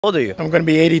How old are you? I'm going to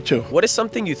be 82. What is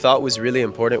something you thought was really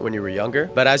important when you were younger,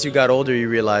 but as you got older you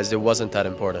realized it wasn't that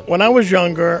important? When I was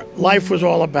younger, life was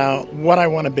all about what I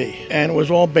want to be, and it was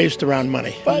all based around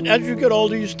money. But as you get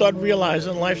older, you start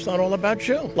realizing life's not all about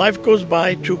you. Life goes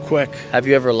by too quick. Have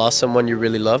you ever lost someone you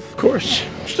really love? Of course,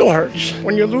 still hurts.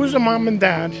 When you lose a mom and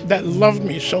dad that loved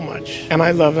me so much, and I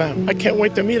love them, I can't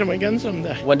wait to meet them again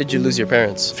someday. When did you lose your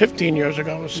parents? 15 years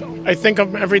ago or so. I think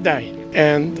of them every day,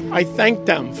 and I thank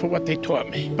them for what they taught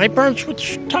me. My parents were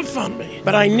tough on me,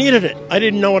 but I needed it. I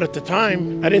didn't know it at the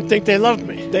time. I didn't think they loved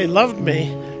me. They loved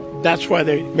me. That's why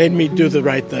they made me do the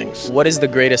right things. What is the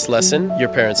greatest lesson your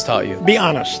parents taught you? Be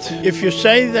honest. If you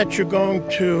say that you're going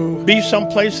to be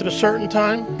someplace at a certain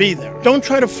time, be there. Don't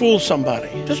try to fool somebody.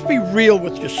 Just be real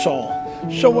with your soul.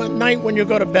 So at night when you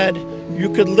go to bed,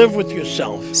 you could live with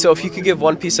yourself. So if you could give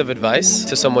one piece of advice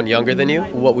to someone younger than you,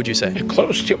 what would you say? Get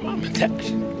close to your mom and dad,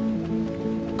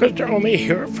 because they're only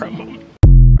here for a moment.